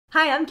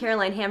Hi, I'm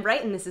Caroline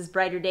Hambright and this is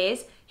Brighter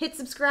Days. Hit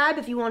subscribe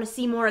if you want to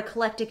see more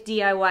eclectic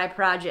DIY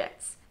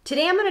projects.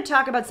 Today I'm going to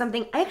talk about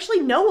something I actually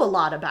know a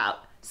lot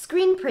about,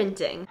 screen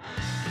printing.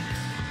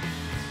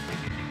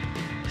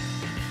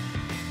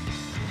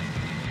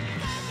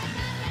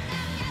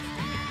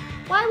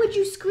 Why would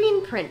you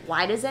screen print?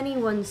 Why does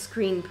anyone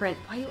screen print?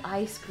 Why do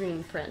I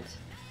screen print?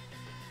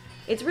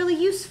 It's really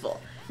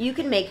useful. You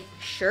can make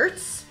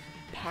shirts,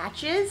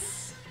 patches,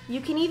 you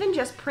can even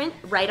just print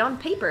right on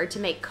paper to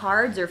make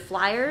cards or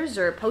flyers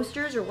or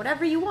posters or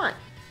whatever you want.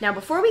 Now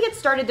before we get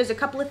started, there's a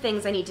couple of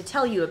things I need to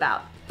tell you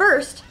about.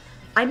 First,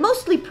 I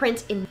mostly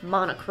print in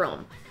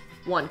monochrome,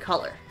 one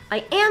color.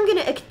 I am going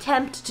to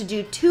attempt to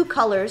do two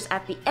colors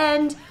at the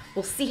end.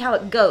 We'll see how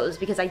it goes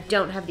because I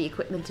don't have the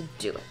equipment to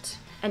do it.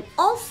 And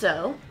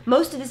also,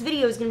 most of this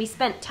video is going to be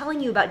spent telling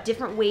you about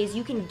different ways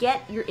you can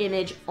get your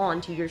image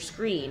onto your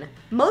screen.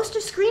 Most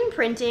of screen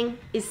printing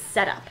is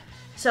setup.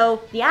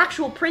 So the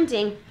actual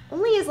printing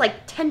only is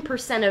like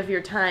 10% of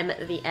your time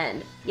at the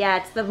end. Yeah,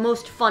 it's the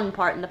most fun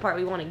part and the part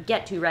we want to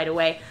get to right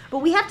away, but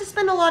we have to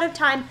spend a lot of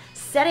time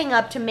setting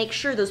up to make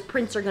sure those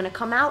prints are going to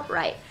come out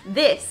right.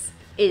 This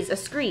is a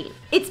screen.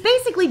 It's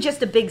basically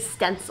just a big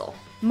stencil.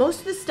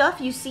 Most of the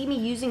stuff you see me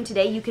using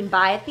today you can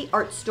buy at the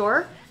art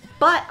store,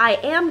 but I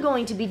am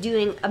going to be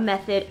doing a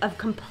method of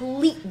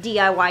complete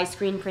DIY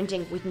screen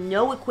printing with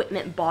no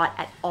equipment bought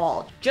at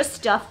all, just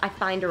stuff I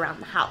find around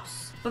the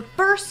house. But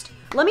first,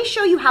 let me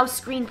show you how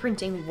screen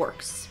printing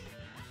works.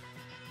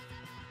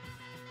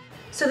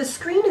 So the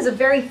screen is a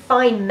very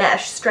fine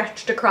mesh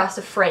stretched across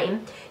a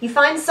frame. You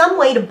find some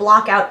way to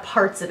block out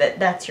parts of it,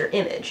 that's your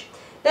image.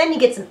 Then you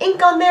get some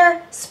ink on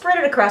there, spread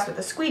it across with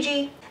a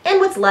squeegee, and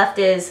what's left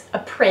is a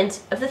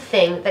print of the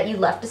thing that you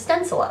left a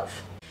stencil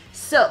of.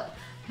 So,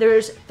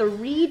 there's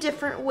 3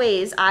 different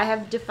ways I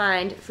have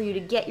defined for you to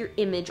get your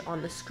image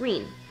on the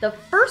screen. The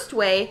first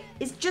way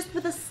is just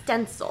with a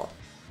stencil.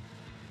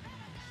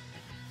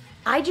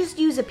 I just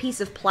use a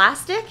piece of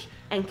plastic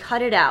and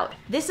cut it out.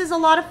 This is a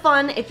lot of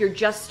fun if you're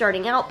just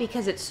starting out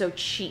because it's so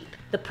cheap.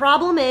 The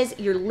problem is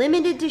you're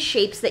limited to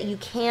shapes that you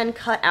can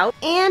cut out,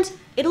 and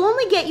it'll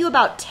only get you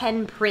about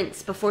 10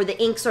 prints before the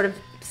ink sort of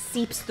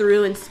seeps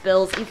through and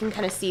spills. You can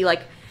kind of see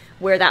like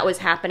where that was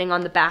happening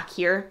on the back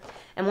here.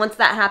 And once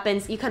that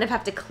happens, you kind of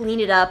have to clean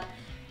it up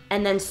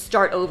and then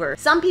start over.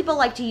 Some people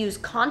like to use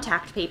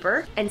contact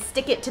paper and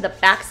stick it to the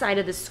back side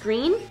of the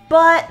screen,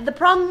 but the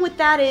problem with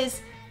that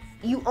is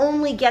you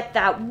only get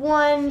that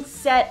one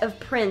set of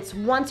prints.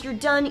 Once you're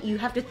done, you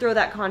have to throw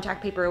that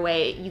contact paper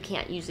away. You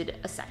can't use it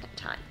a second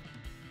time.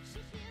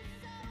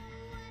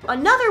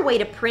 Another way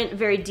to print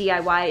very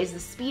DIY is the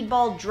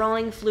Speedball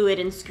drawing fluid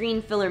and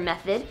screen filler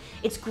method.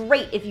 It's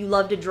great if you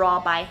love to draw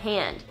by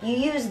hand. You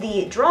use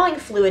the drawing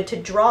fluid to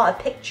draw a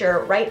picture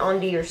right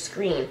onto your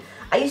screen.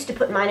 I used to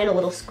put mine in a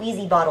little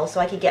squeezy bottle so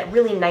I could get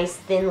really nice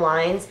thin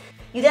lines.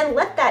 You then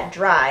let that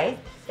dry,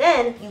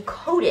 then you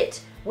coat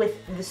it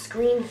with the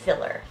screen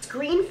filler.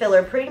 Screen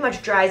filler pretty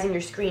much dries in your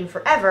screen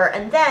forever,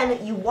 and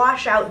then you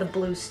wash out the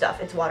blue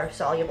stuff. It's water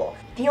soluble.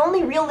 The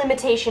only real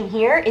limitation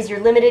here is you're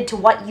limited to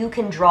what you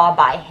can draw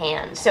by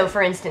hand. So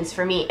for instance,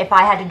 for me, if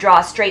I had to draw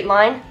a straight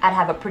line, I'd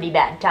have a pretty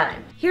bad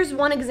time. Here's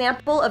one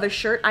example of a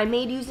shirt I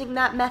made using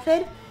that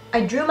method.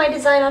 I drew my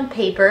design on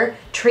paper,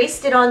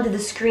 traced it onto the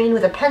screen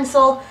with a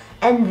pencil,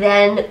 and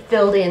then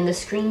filled in the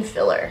screen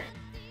filler.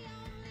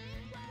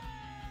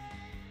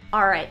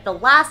 Alright, the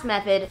last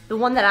method, the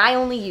one that I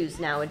only use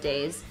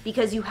nowadays,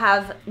 because you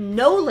have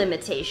no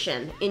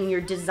limitation in your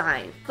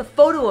design, the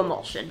photo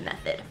emulsion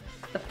method.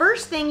 The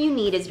first thing you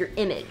need is your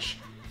image.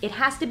 It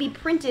has to be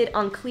printed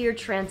on clear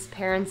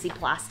transparency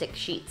plastic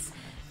sheets.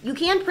 You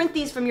can print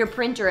these from your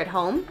printer at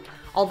home,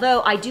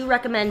 although I do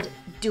recommend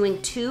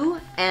doing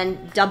 2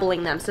 and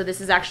doubling them. So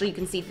this is actually, you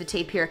can see the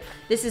tape here,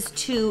 this is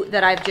 2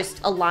 that I've just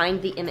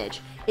aligned the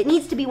image. It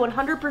needs to be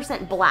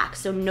 100% black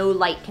so no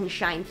light can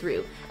shine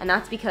through, and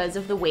that's because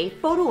of the way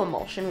photo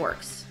emulsion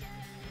works.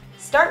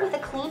 Start with a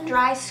clean,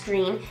 dry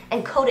screen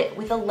and coat it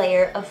with a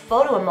layer of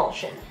photo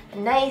emulsion, a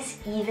nice,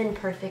 even,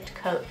 perfect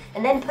coat,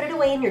 and then put it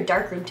away in your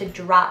darkroom to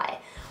dry.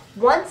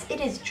 Once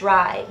it is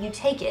dry, you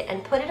take it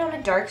and put it on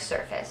a dark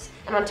surface,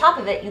 and on top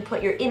of it you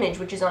put your image,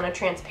 which is on a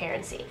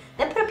transparency.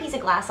 Then put a piece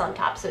of glass on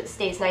top so it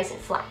stays nice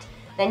and flat.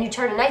 Then you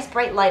turn a nice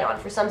bright light on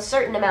for some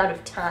certain amount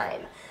of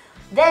time.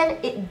 Then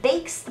it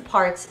bakes the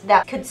parts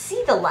that could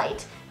see the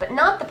light, but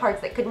not the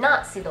parts that could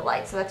not see the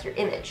light, so that's your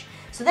image.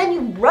 So then you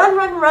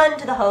run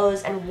to the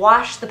hose and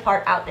wash the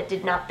part out that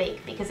did not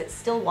bake because it's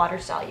still water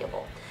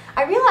soluble.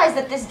 I realize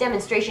that this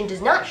demonstration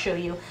does not show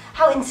you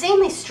how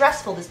insanely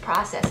stressful this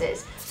process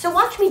is, so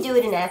watch me do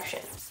it in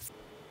action.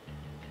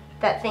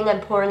 That thing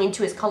I'm pouring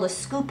into is called a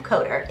scoop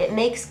coater. It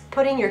makes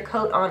putting your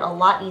coat on a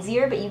lot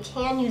easier, but you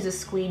can use a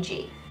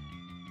squeegee.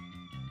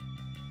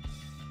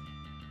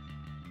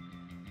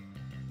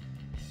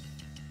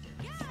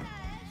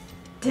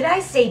 Did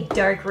I say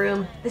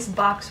darkroom? This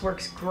box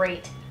works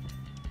great.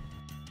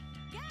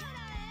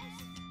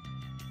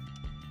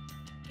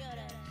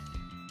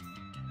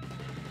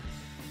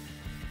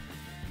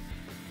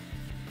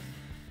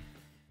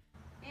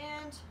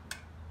 And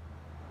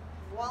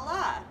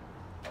voila!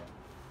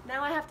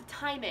 Now I have to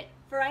time it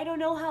for I don't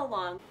know how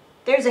long.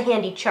 There's a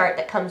handy chart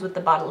that comes with the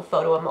bottle of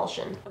photo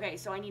emulsion. Okay,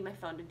 so I need my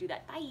phone to do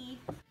that. Bye!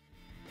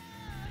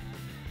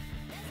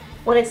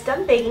 When it's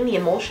done baking, the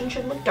emulsion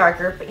should look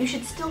darker, but you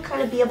should still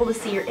kind of be able to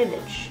see your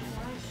image.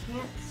 I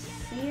can't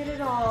see it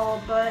at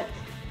all, but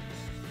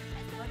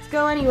let's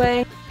go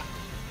anyway.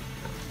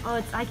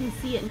 Oh, I can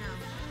see it now.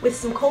 With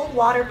some cold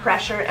water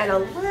pressure and a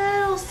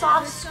little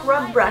soft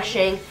scrub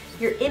brushing,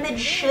 your image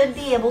should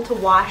be able to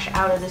wash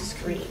out of the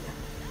screen.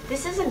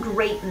 This is a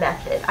great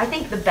method, I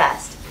think the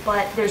best,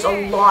 but there's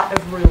a lot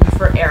of room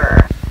for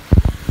error.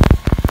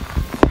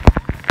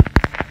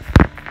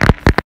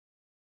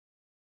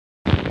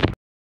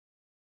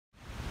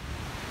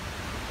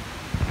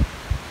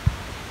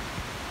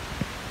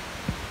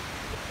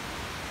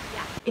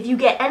 If you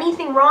get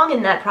anything wrong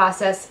in that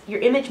process,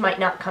 your image might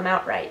not come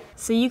out right.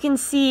 So you can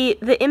see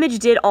the image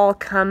did all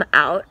come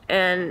out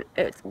and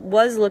it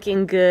was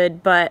looking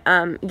good, but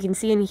you can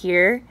see in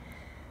here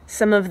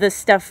some of the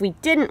stuff we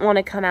didn't want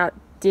to come out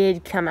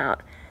did come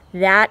out.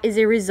 That is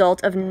a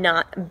result of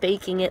not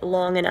baking it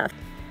long enough.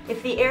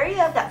 If the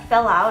area that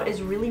fell out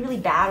is really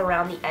bad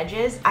around the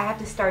edges, I have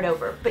to start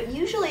over. But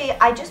usually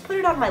I just put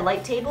it on my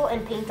light table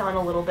and paint on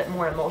a little bit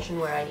more emulsion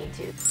where I need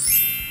to.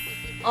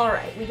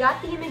 Alright, we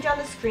got the image on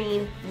the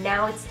screen,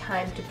 now it's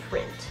time to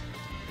print.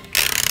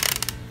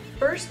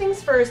 First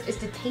things first is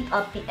to tape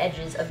up the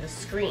edges of the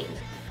screen.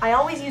 I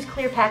always use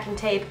clear packing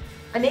tape.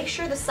 I make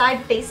sure the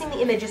side facing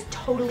the image is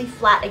totally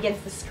flat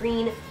against the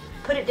screen,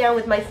 put it down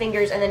with my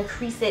fingers, and then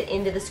crease it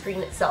into the screen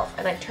itself.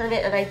 And I turn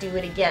it and I do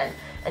it again.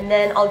 And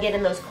then I'll get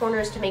in those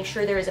corners to make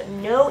sure there is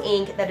no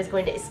ink that is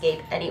going to escape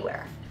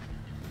anywhere.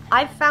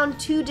 I've found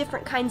two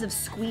different kinds of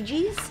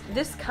squeegees.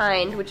 This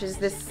kind, which is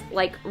this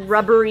like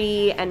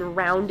rubbery and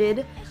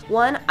rounded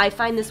one, I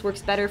find this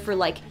works better for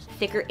like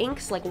thicker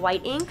inks, like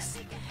white inks.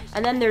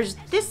 And then there's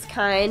this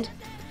kind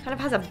of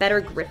has a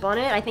better grip on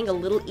it. I think a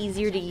little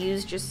easier to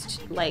use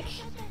just like,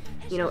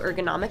 you know,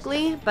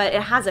 ergonomically, but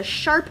it has a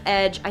sharp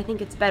edge. I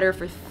think it's better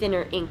for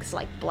thinner inks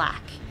like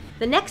black.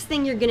 The next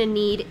thing you're gonna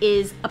need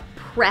is a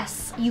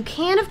press. You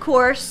can, of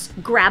course,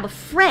 grab a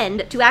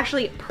friend to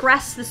actually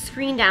press the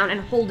screen down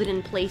and hold it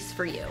in place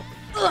for you.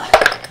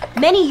 Ugh.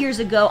 Many years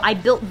ago, I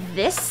built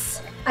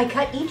this. I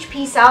cut each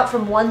piece out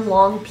from one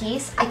long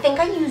piece. I think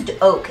I used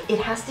oak. It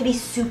has to be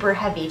super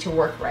heavy to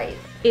work right.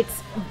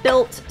 It's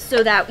built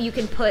so that you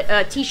can put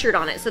a t-shirt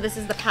on it. So this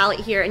is the palette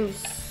here, and you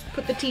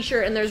put the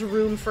t-shirt and there's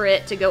room for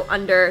it to go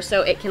under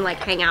so it can like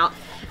hang out.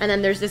 And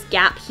then there's this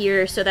gap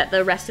here so that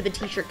the rest of the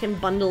t-shirt can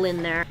bundle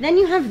in there. Then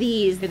you have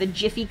these, they're the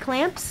Jiffy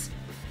clamps.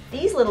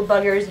 These little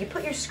buggers, you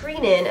put your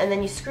screen in and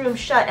then you screw them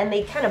shut and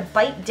they kind of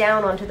bite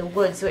down onto the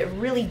wood so it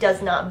really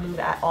does not move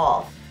at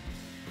all.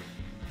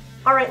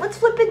 Alright, let's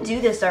flip and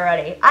do this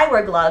already. I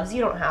wear gloves, you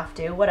don't have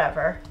to,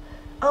 whatever.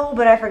 Oh,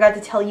 but I forgot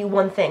to tell you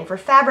one thing. For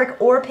fabric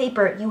or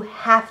paper, you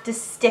have to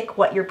stick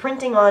what you're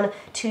printing on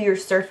to your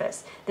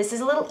surface. This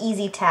is a little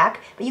easy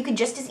tack, but you could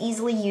just as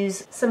easily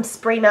use some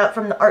spray mat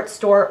from the art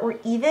store or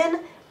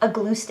even a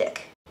glue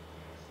stick.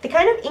 The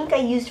kind of ink I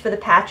used for the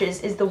patches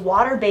is the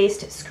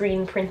water-based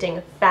screen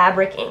printing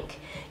fabric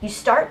ink. You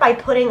start by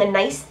putting a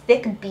nice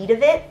thick bead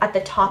of it at the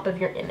top of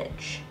your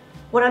image.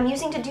 What I'm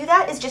using to do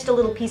that is just a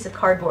little piece of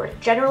cardboard.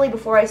 Generally,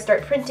 before I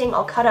start printing,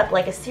 I'll cut up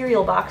like a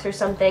cereal box or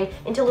something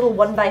into little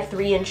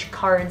 1x3"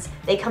 cards.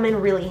 They come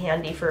in really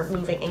handy for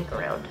moving ink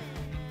around.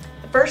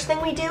 The first thing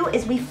we do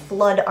is we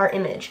flood our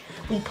image.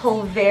 We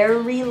pull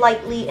very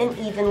lightly and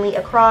evenly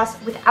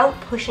across without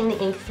pushing the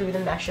ink through the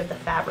mesh of the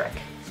fabric.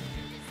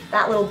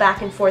 That little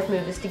back and forth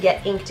move is to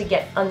get ink to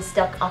get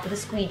unstuck off of the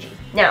squeegee.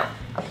 Now,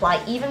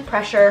 apply even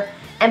pressure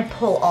and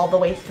pull all the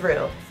way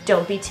through.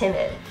 Don't be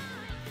timid.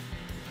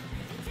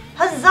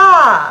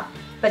 Huzzah!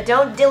 But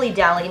don't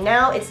dilly-dally.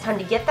 Now it's time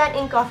to get that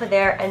ink off of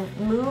there and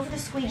move the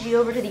squeegee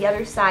over to the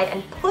other side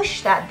and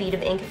push that bead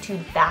of ink to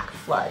back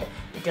flood.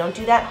 But don't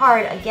do that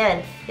hard.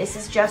 Again, this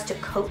is just to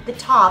coat the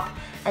top,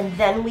 and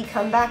then we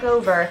come back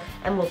over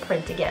and we'll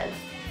print again.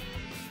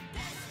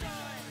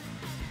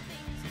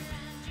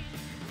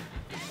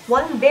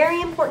 One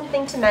very important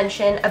thing to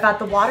mention about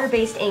the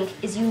water-based ink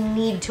is you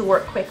need to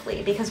work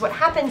quickly, because what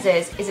happens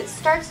is it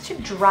starts to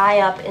dry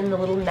up in the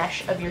little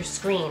mesh of your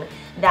screen.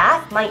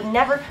 That might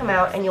never come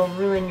out and you'll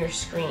ruin your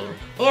screen,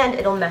 and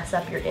it'll mess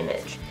up your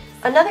image.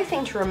 Another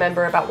thing to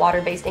remember about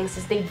water-based inks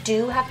is they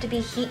do have to be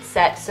heat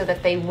set so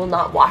that they will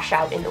not wash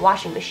out in the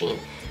washing machine.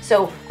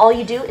 So all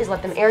you do is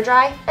let them air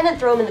dry and then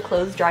throw them in the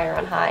clothes dryer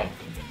on high.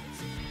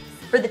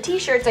 For the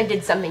t-shirts, I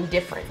did something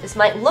different. This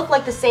might look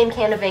like the same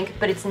can of ink,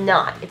 but it's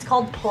not. It's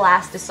called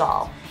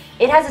Plastisol.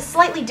 It has a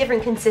slightly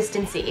different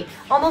consistency,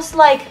 almost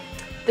like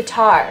the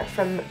tar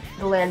from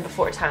The Land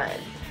Before Time.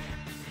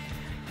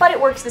 But it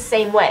works the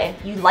same way.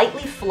 You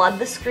lightly flood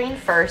the screen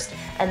first,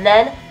 and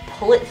then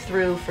pull it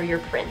through for your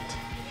print.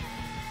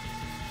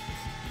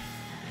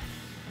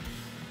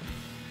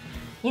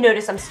 You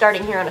notice I'm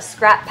starting here on a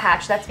scrap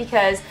patch. That's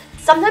because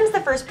sometimes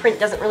the first print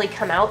doesn't really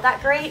come out that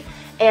great,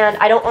 and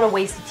I don't want to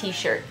waste a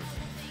t-shirt.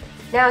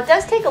 Now, it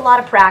does take a lot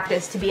of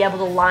practice to be able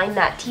to line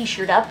that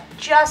t-shirt up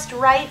just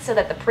right so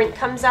that the print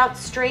comes out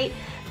straight,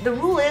 The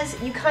rule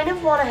is you kind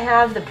of want to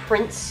have the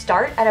print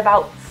start at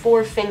about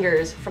 4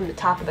 fingers from the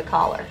top of the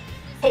collar.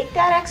 Take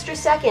that extra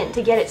second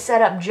to get it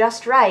set up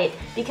just right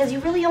because you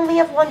really only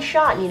have one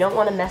shot and you don't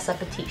want to mess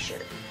up a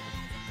t-shirt.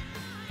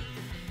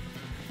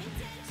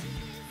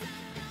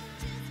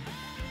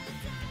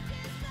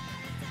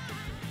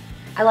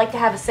 I like to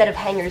have a set of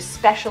hangers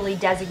specially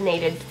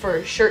designated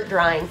for shirt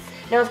drying.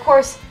 Now of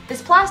course,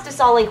 this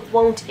Plastisol ink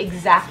won't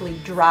exactly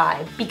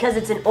dry because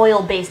it's an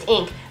oil-based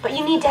ink, but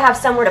you need to have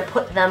somewhere to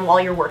put them while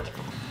you're working.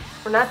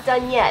 We're not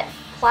done yet.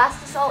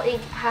 Plastisol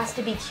ink has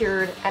to be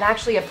cured at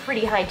actually a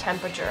pretty high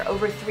temperature,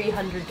 over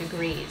 300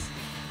 degrees.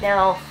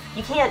 Now,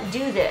 you can't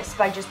do this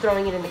by just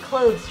throwing it in the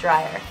clothes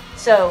dryer,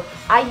 so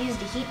I used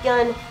a heat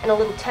gun and a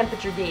little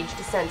temperature gauge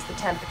to sense the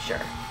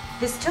temperature.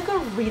 This took a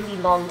really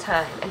long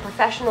time, and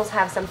professionals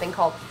have something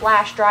called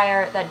flash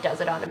dryer that does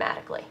it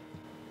automatically.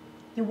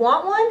 You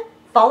want one?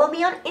 Follow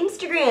me on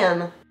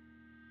Instagram!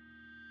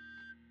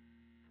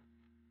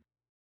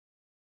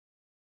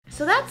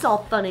 So that's all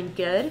fun and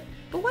good,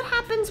 but what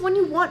happens when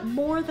you want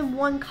more than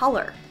one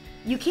color?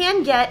 You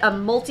can get a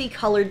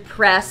multicolored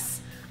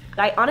press.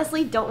 I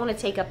honestly don't want to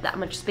take up that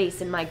much space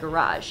in my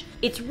garage.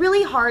 It's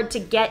really hard to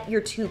get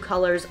your 2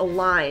 colors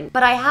aligned,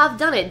 but I have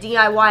done it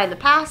DIY in the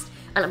past,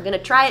 and I'm gonna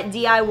try it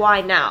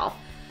DIY now.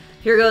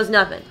 Here goes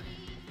nothing.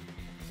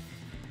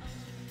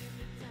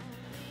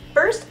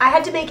 First, I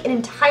had to make an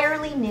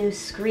entirely new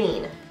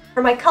screen.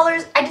 For my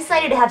colors, I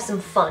decided to have some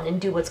fun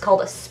and do what's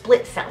called a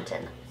split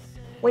fountain.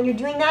 When you're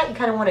doing that, you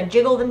kind of want to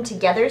jiggle them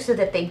together so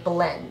that they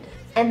blend.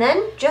 And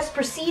then, just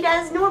proceed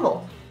as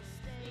normal.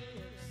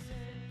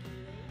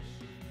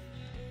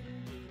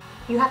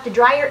 You have to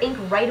dry your ink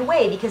right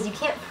away because you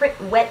can't print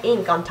wet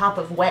ink on top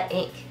of wet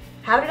ink.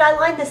 How did I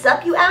line this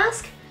up, you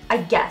ask? I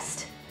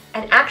guessed.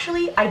 And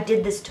actually, I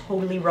did this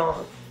totally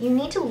wrong. You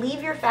need to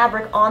leave your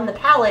fabric on the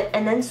palette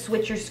and then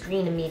switch your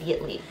screen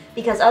immediately,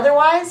 because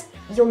otherwise,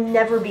 you'll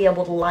never be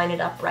able to line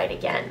it up right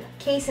again.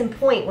 Case in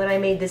point when I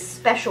made this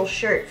special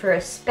shirt for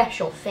a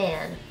special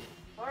fan.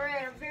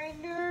 Alright, I'm very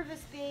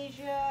nervous,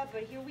 Beja,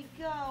 but here we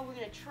go. We're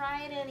gonna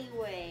try it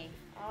anyway.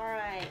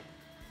 Alright,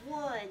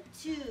 1,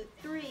 2,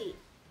 3.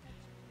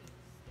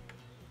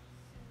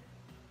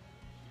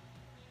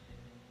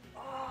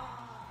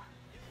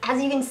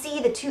 As you can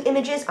see, the 2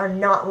 images are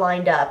not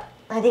lined up.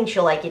 I think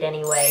she'll like it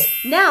anyway.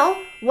 Now,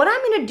 what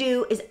I'm gonna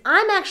do is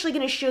I'm actually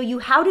gonna show you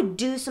how to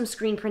do some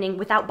screen printing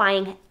without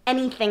buying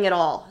anything at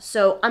all.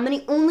 So I'm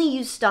gonna only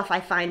use stuff I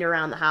find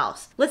around the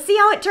house. Let's see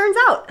how it turns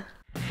out.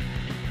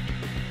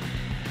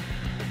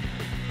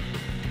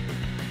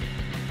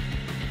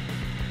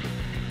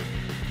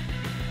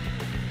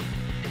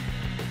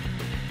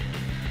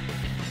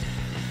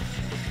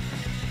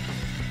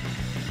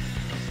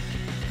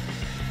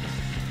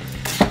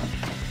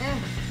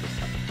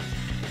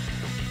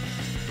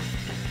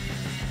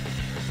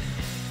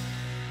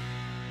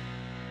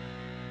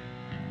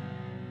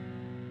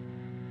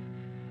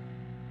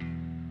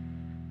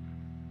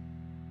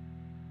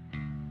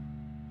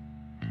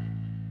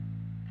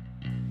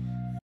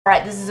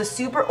 Alright, this is a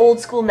super old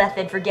school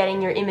method for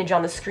getting your image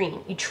on the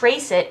screen. You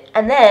trace it,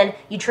 and then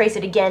you trace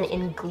it again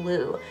in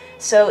glue.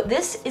 So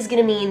this is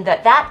going to mean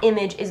that that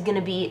image is going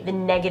to be the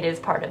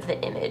negative part of the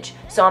image.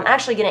 So I'm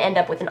actually going to end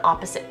up with an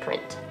opposite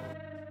print.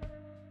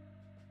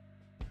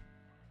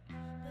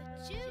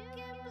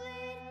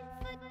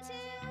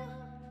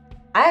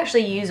 I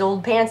actually use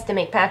old pants to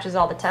make patches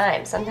all the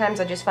time.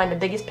 Sometimes I just find the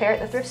biggest pair at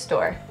the thrift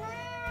store.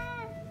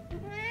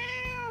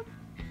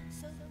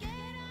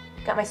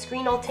 Got my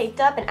screen all taped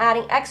up and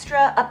adding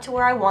extra up to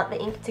where I want the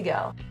ink to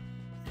go.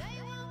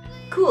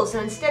 Cool,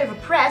 so instead of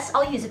a press,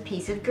 I'll use a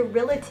piece of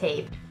Gorilla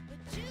Tape.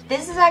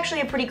 This is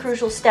actually a pretty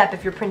crucial step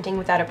if you're printing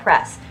without a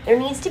press. There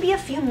needs to be a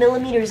few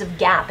millimeters of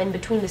gap in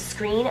between the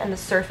screen and the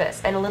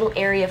surface and a little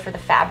area for the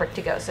fabric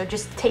to go, so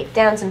just tape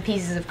down some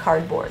pieces of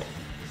cardboard.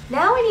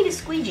 Now I need a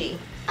squeegee.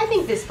 I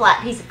think this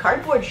flat piece of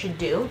cardboard should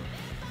do.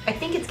 I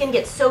think it's gonna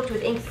get soaked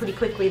with ink pretty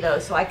quickly though,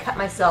 so I cut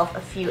myself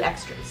a few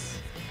extras.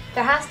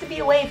 There has to be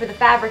a way for the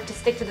fabric to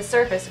stick to the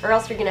surface or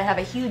else you're gonna have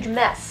a huge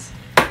mess.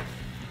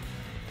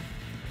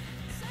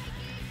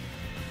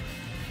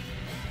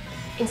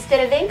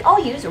 Instead of ink,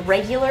 I'll use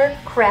regular,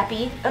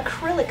 crappy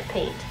acrylic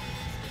paint.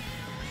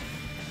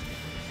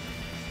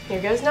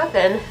 Here goes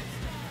nothing.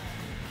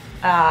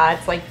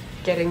 It's like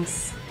getting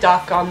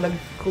stuck on the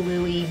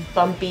gluey,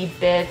 bumpy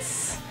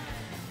bits.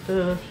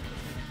 Ugh.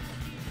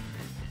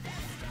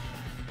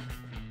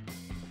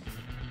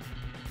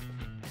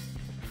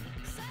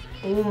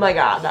 Oh my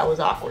god, that was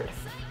awkward.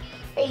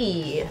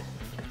 Hey!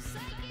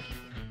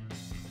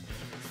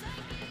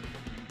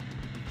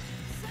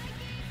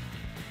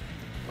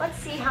 Let's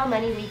see how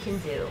many we can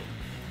do.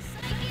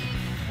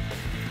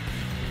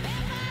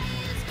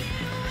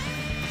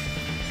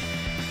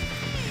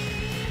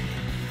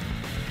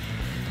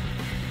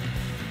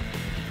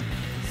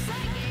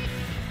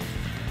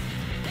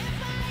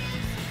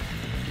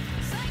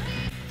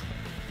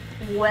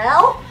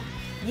 Well,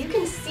 you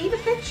can see the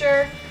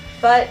picture,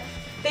 but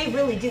they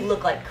really do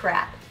look like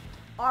crap.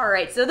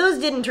 Alright, so those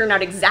didn't turn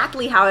out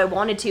exactly how I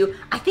wanted to.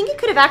 I think it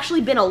could have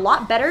actually been a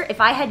lot better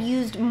if I had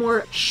used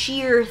more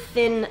sheer,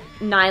 thin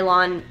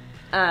nylon,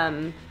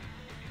 what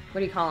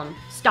do you call them?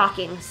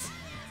 Stockings,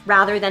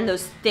 rather than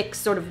those thick,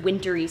 sort of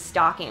wintry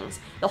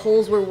stockings. The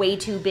holes were way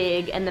too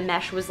big and the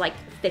mesh was like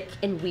thick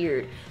and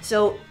weird.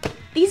 So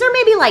these are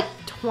maybe like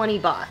 20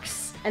 bucks.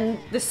 And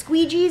the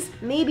squeegees,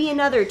 maybe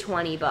another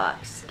 20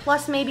 bucks.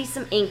 Plus maybe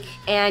some ink,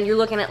 and you're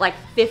looking at like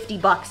 50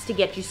 bucks to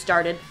get you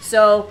started.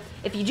 So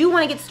if you do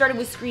want to get started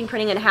with screen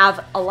printing and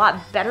have a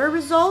lot better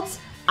results,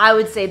 I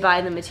would say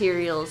buy the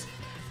materials.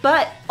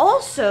 But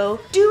also,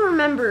 do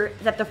remember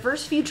that the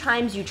first few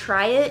times you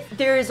try it,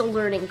 there is a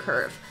learning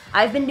curve.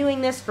 I've been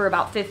doing this for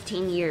about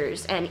 15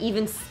 years, and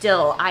even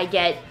still, I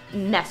get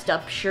messed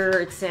up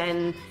shirts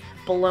and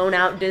blown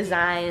out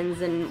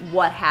designs and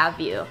what have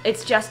you.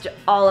 It's just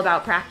all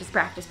about practice,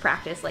 practice,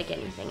 practice like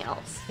anything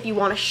else. If you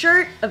want a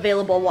shirt,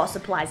 available while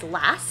supplies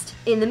last.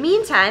 In the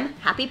meantime,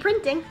 happy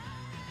printing!